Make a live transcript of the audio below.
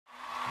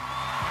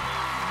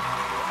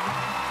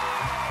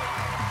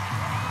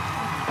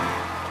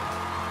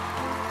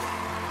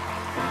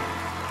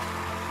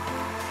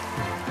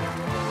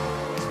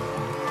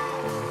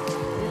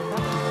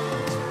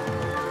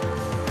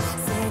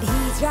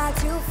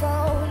tried to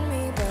phone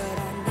me, but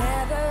I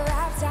never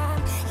have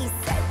time. He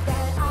said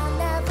that I'll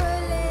never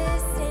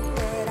listen,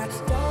 but I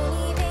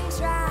don't even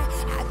try.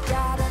 I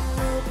got a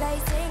new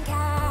place in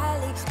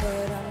Cali,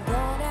 but I'm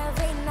gone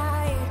every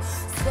night.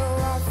 So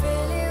I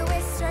fill it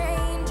with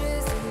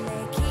strangers and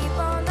they keep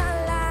on the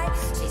line.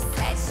 She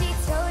said she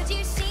told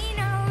you she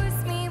knows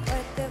me,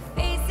 but the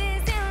face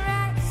isn't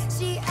right.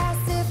 She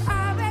asked if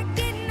I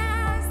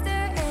recognized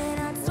her, and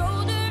I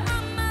told her I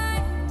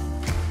might.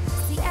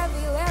 See,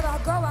 everywhere I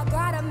go, I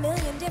got a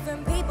million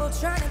different people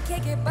trying to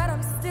kick it, but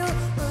I'm still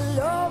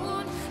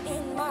alone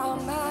in my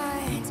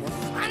mind.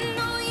 I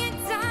know you're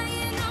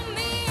dying on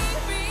me,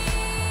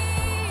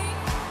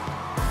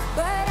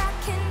 but I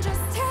can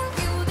just tell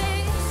you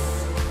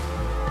this,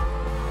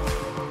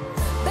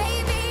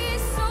 baby,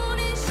 as soon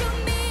as you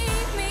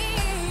meet me,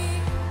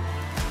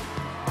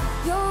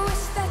 you'll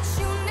wish that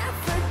you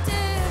never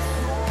did.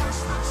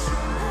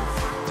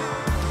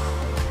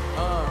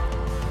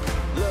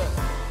 Look,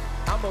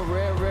 I'm a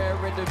rare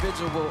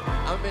individual.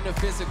 I'm in the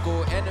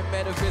physical and the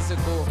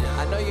metaphysical.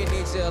 I know you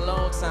need your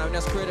alone time,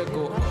 that's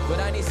critical, but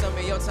I need some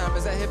of your time.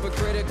 Is that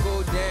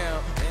hypocritical?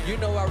 Damn, you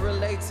know I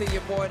relate to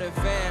you more than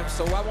fam,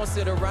 so I won't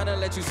sit around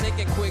and let you sink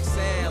in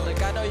quicksand.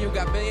 Look, I know you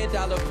got $1 million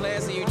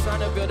plans and you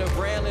trying to build a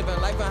brand,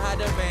 living life in high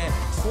demand.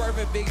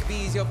 Swerving big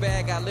B's, your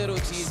bag got little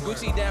G's.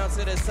 Gucci down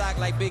to the sock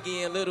like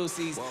Biggie and Little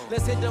C's.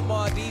 Let's hit the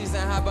Maldives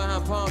and hide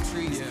behind palm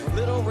trees.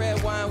 Little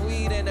red wine,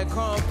 weed, and a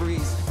calm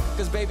breeze.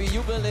 Cause baby,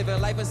 you been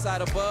living life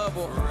inside a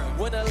bubble.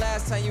 When the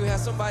last time you had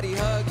somebody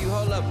hug you?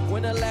 Hold up.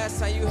 When the last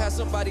time you had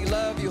somebody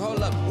love you?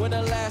 Hold up. When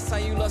the last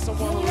time you loved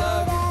someone who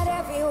loved you? That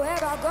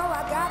everywhere I go,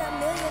 I got a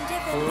million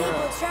different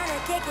people trying to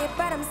kick it,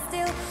 but I'm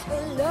still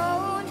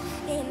alone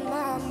in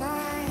my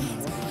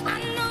mind. I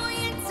know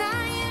you're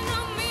dying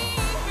on me,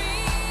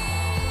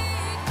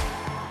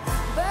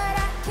 but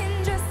I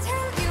can just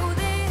tell you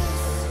this.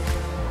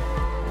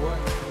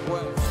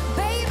 What?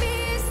 Baby,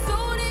 as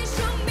soon as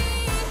you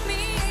meet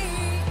me,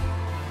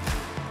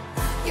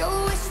 you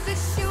wish that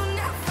you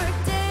never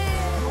did.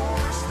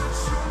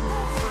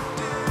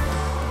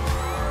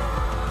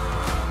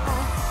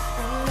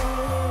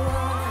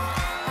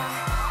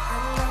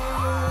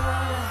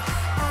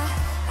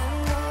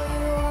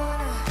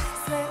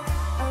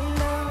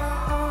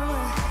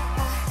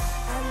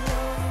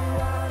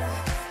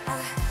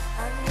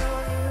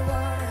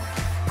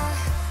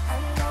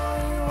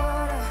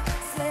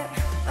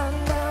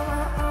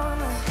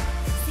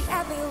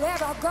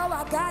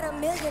 I got a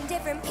million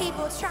different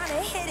people trying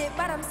to hit it,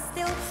 but I'm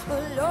still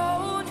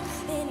alone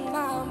in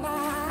my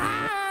mind.